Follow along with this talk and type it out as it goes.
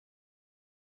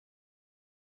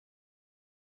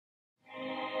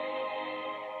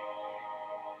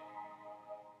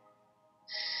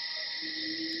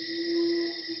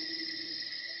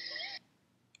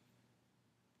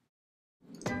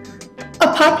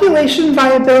population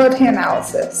viability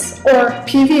analysis, or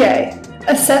PVA,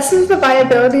 assesses the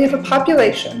viability of a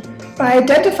population by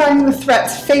identifying the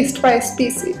threats faced by a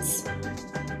species.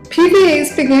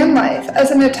 PVAs began life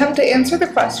as an attempt to answer the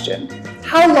question,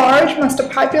 how large must a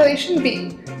population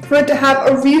be for it to have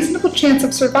a reasonable chance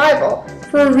of survival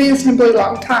for a reasonably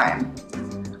long time?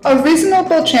 A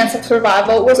reasonable chance of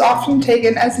survival was often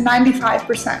taken as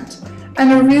 95%,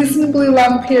 and a reasonably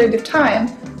long period of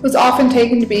time was often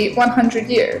taken to be 100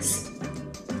 years.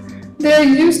 They are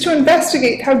used to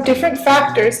investigate how different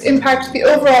factors impact the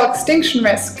overall extinction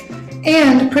risk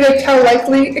and predict how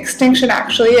likely extinction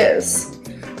actually is.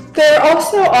 They are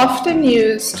also often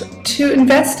used to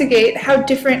investigate how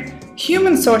different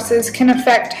human sources can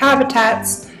affect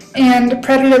habitats and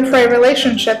predator-prey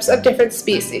relationships of different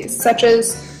species, such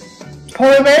as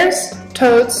polar bears,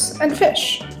 toads, and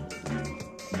fish.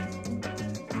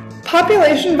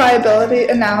 Population viability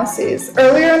analyses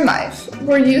earlier in life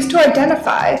were used to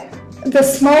identify the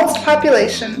smallest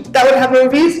population that would have a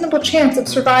reasonable chance of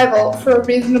survival for a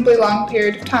reasonably long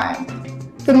period of time,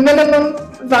 the minimum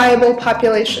viable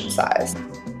population size.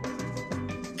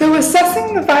 Though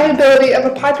assessing the viability of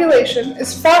a population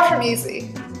is far from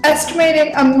easy,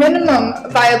 estimating a minimum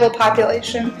viable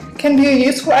population can be a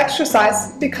useful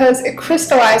exercise because it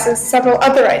crystallizes several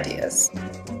other ideas.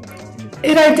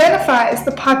 It identifies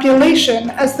the population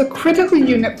as the critical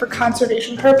unit for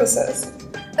conservation purposes.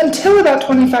 Until about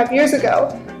 25 years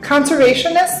ago,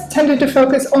 conservationists tended to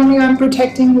focus only on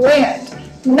protecting land,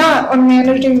 not on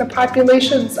managing the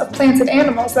populations of plants and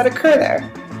animals that occur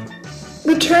there.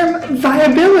 The term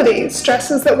viability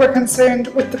stresses that we're concerned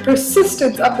with the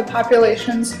persistence of the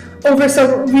populations over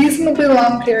some reasonably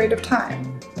long period of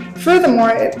time.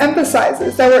 Furthermore, it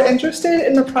emphasizes that we're interested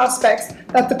in the prospects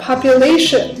that the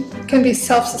population can be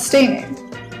self-sustaining.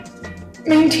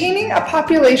 Maintaining a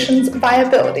population's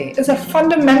viability is a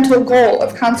fundamental goal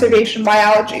of conservation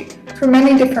biology for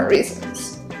many different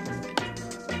reasons.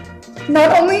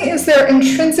 Not only is there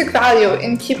intrinsic value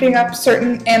in keeping up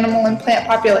certain animal and plant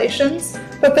populations,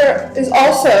 but there is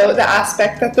also the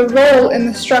aspect that the role in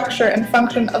the structure and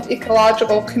function of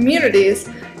ecological communities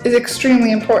is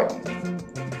extremely important.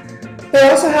 They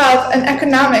also have an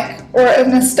economic or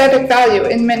an aesthetic value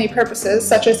in many purposes,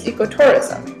 such as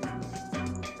ecotourism.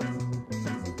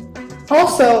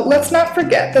 Also, let's not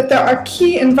forget that there are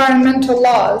key environmental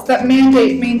laws that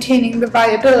mandate maintaining the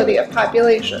viability of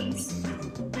populations.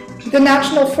 The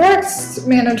National Forests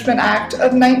Management Act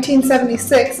of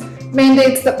 1976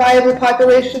 mandates that viable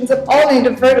populations of all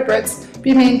native vertebrates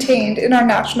be maintained in our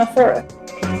national forests.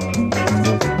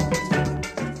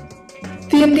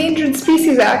 The Endangered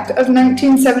Species Act of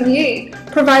 1978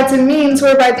 provides a means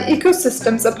whereby the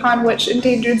ecosystems upon which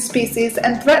endangered species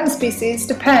and threatened species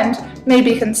depend may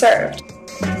be conserved.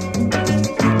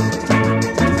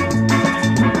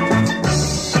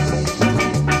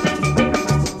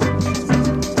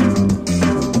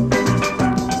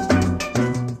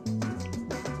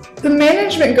 The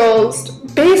management goals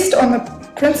based on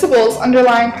the principles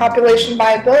underlying population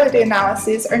viability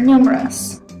analyses are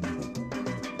numerous.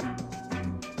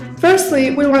 Firstly,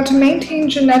 we want to maintain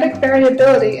genetic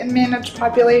variability in managed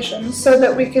populations so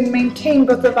that we can maintain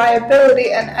both the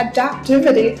viability and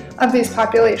adaptivity of these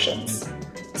populations.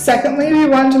 Secondly, we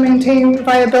want to maintain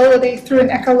viability through an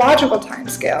ecological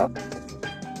timescale.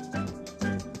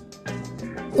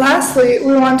 Lastly,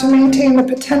 we want to maintain the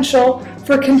potential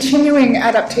for continuing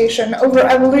adaptation over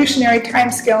evolutionary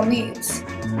timescale needs.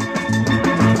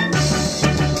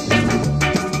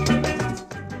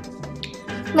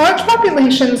 Large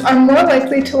populations are more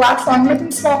likely to last longer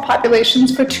than small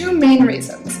populations for two main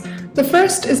reasons. The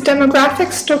first is demographic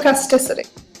stochasticity.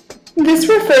 This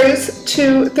refers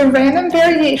to the random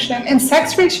variation in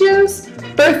sex ratios,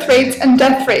 birth rates, and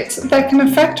death rates that can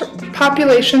affect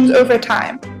populations over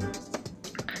time.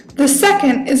 The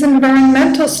second is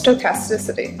environmental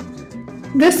stochasticity.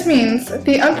 This means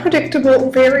the unpredictable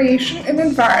variation in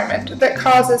environment that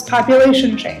causes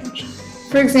population change.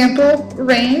 For example,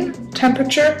 rain,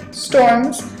 temperature,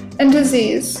 storms, and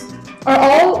disease are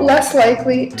all less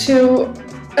likely to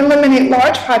eliminate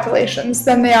large populations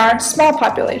than they are small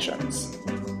populations.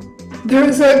 There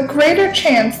is a greater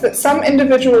chance that some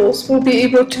individuals will be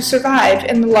able to survive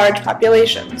in the large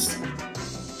populations.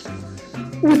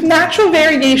 With natural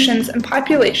variations in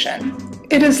population,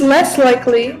 it is less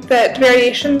likely that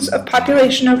variations of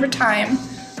population over time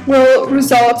will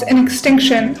result in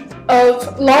extinction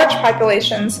of large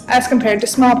populations as compared to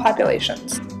small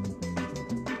populations.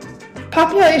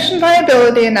 Population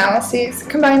viability analyses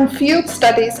combine field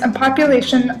studies and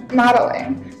population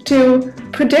modeling to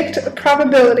predict the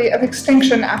probability of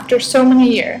extinction after so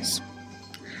many years.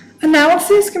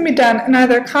 Analyses can be done in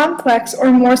either complex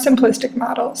or more simplistic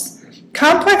models.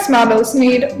 Complex models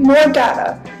need more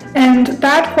data, and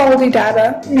bad quality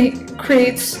data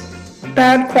creates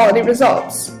bad quality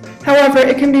results. However,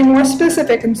 it can be more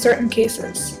specific in certain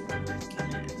cases.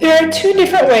 There are two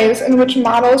different ways in which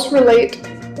models relate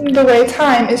the way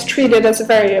time is treated as a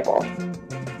variable.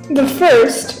 The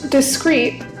first,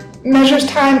 discrete, measures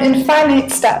time in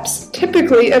finite steps,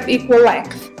 typically of equal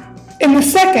length. In the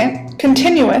second,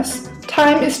 continuous,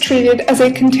 time is treated as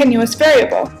a continuous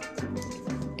variable.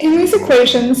 In these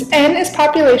equations, n is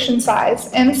population size,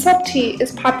 n sub t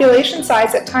is population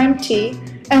size at time t,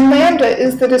 and lambda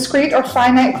is the discrete or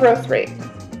finite growth rate.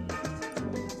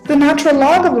 The natural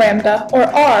log of lambda, or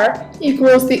r,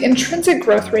 equals the intrinsic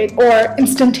growth rate, or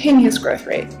instantaneous growth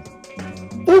rate.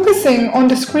 Focusing on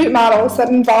discrete models that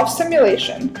involve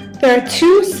simulation, there are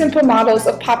two simple models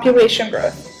of population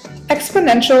growth: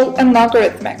 exponential and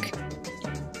logarithmic.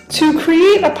 To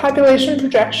create a population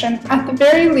projection, at the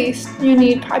very least, you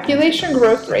need population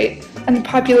growth rate and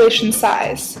population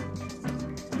size.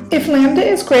 If lambda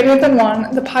is greater than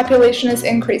 1, the population is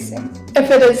increasing.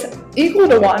 If it is equal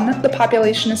to 1, the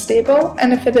population is stable,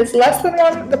 and if it is less than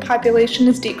 1, the population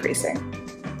is decreasing.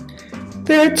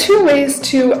 There are two ways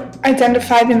to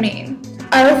identify the mean: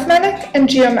 arithmetic and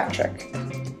geometric.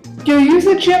 You use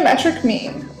a geometric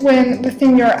mean when the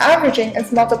thing you're averaging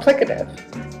is multiplicative.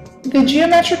 The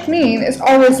geometric mean is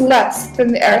always less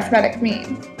than the arithmetic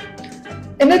mean.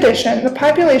 In addition, the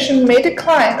population may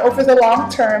decline over the long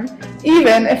term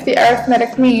even if the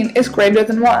arithmetic mean is greater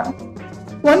than 1.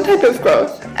 One type of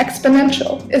growth,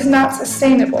 exponential, is not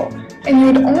sustainable, and you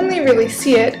would only really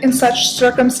see it in such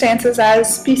circumstances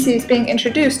as species being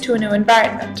introduced to a new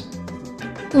environment.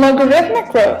 Logarithmic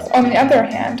growth, on the other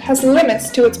hand, has limits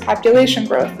to its population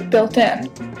growth built in.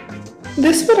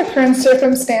 This would occur in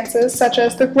circumstances such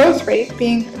as the growth rate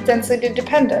being density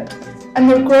dependent, and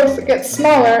the growth gets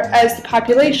smaller as the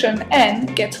population, n,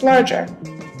 gets larger.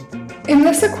 In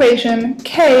this equation,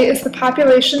 k is the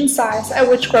population size at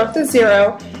which growth is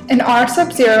 0, and r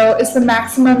sub 0 is the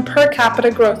maximum per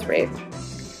capita growth rate.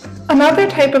 Another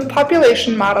type of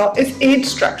population model is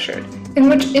age-structured, in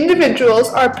which individuals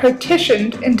are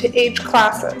partitioned into age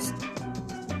classes.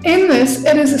 In this,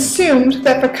 it is assumed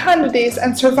that fecundities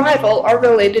and survival are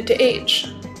related to age.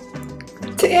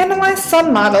 To analyze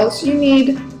some models, you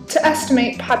need to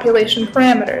estimate population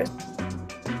parameters.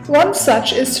 One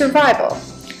such is survival.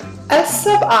 S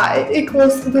sub I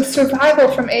equals the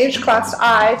survival from age class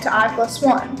I to I plus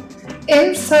 1.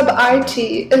 N sub it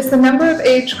is the number of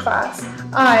age class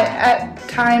I at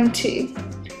time t.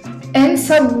 N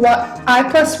sub I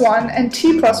plus 1 and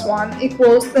t plus 1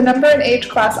 equals the number in age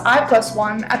class I plus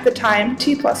 1 at the time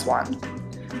t plus 1.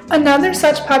 Another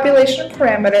such population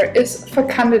parameter is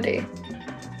fecundity.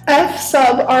 F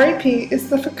sub rep is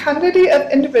the fecundity of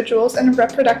individuals in a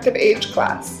reproductive age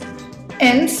class.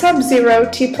 N sub 0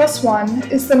 t plus 1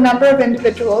 is the number of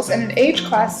individuals in an age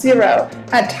class 0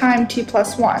 at time t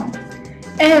plus 1.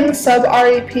 N sub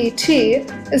rep t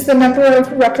is the number of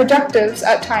reproductives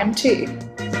at time t.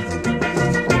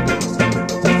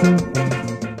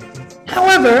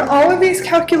 However, all of these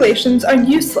calculations are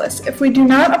useless if we do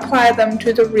not apply them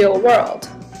to the real world.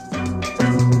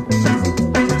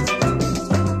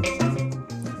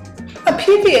 A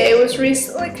PVA was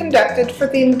recently conducted for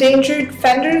the endangered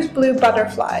Fender's blue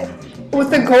butterfly, with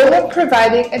the goal of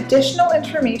providing additional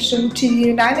information to the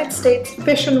United States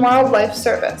Fish and Wildlife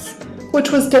Service,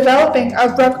 which was developing a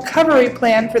recovery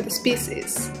plan for the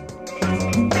species.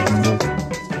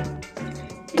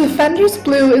 The Fender's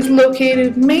blue is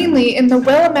located mainly in the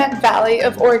Willamette Valley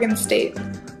of Oregon State.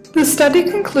 The study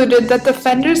concluded that the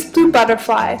Fender's blue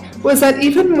butterfly was at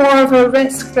even more of a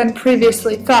risk than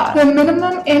previously thought. The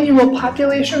minimum annual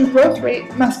population growth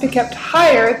rate must be kept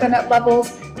higher than at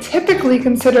levels typically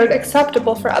considered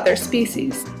acceptable for other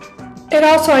species. It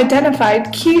also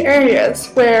identified key areas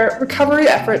where recovery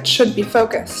efforts should be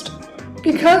focused.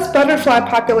 Because butterfly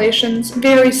populations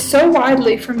vary so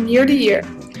widely from year to year,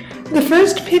 the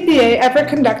first PVA ever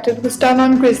conducted was done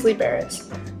on grizzly bears,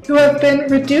 who have been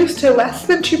reduced to less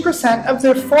than 2% of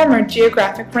their former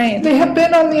geographic range. They have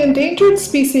been on the endangered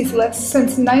species list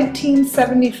since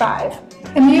 1975,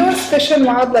 and the U.S. Fish and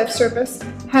Wildlife Service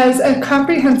has a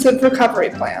comprehensive recovery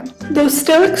plan. Though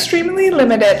still extremely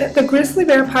limited, the grizzly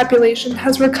bear population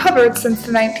has recovered since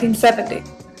the 1970s.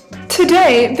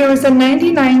 Today, there is a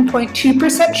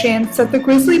 99.2% chance that the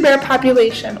grizzly bear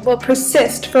population will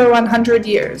persist for 100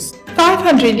 years.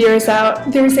 500 years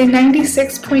out, there is a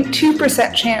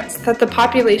 96.2% chance that the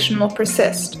population will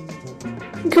persist.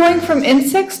 Going from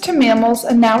insects to mammals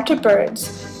and now to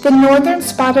birds, The northern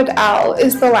spotted owl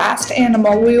is the last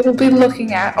animal we will be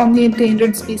looking at on the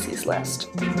endangered species list.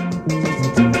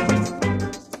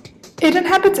 It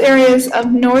inhabits areas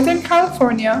of Northern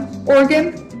California,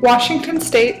 Oregon, Washington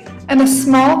State, and a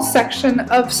small section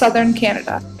of southern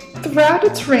Canada. Throughout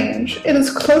its range, it is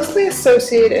closely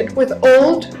associated with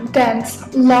old,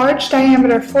 dense, large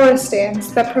diameter forest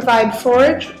stands that provide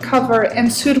forage, cover,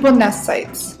 and suitable nest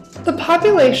sites. The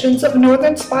populations of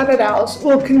northern spotted owls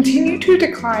will continue to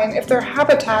decline if their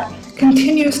habitat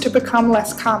continues to become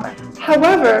less common.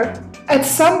 However, at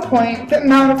some point, the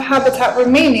amount of habitat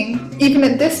remaining, even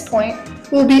at this point,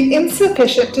 will be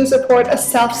insufficient to support a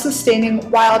self-sustaining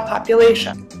wild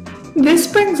population. This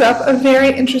brings up a very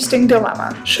interesting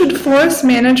dilemma. Should forest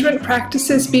management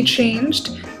practices be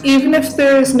changed, even if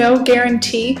there is no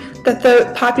guarantee that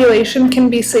the population can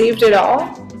be saved at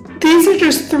all? These are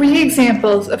just 3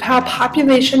 examples of how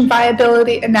population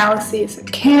viability analyses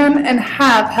can and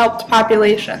have helped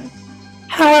population.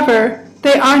 However,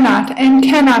 they are not and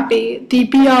cannot be the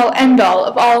be-all end-all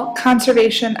of all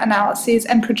conservation analyses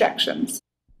and projections.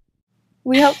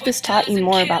 We hope this taught you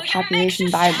more about population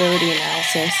viability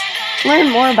analysis. To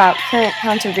learn more about current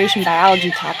conservation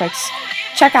biology topics,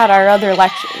 check out our other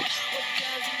lectures.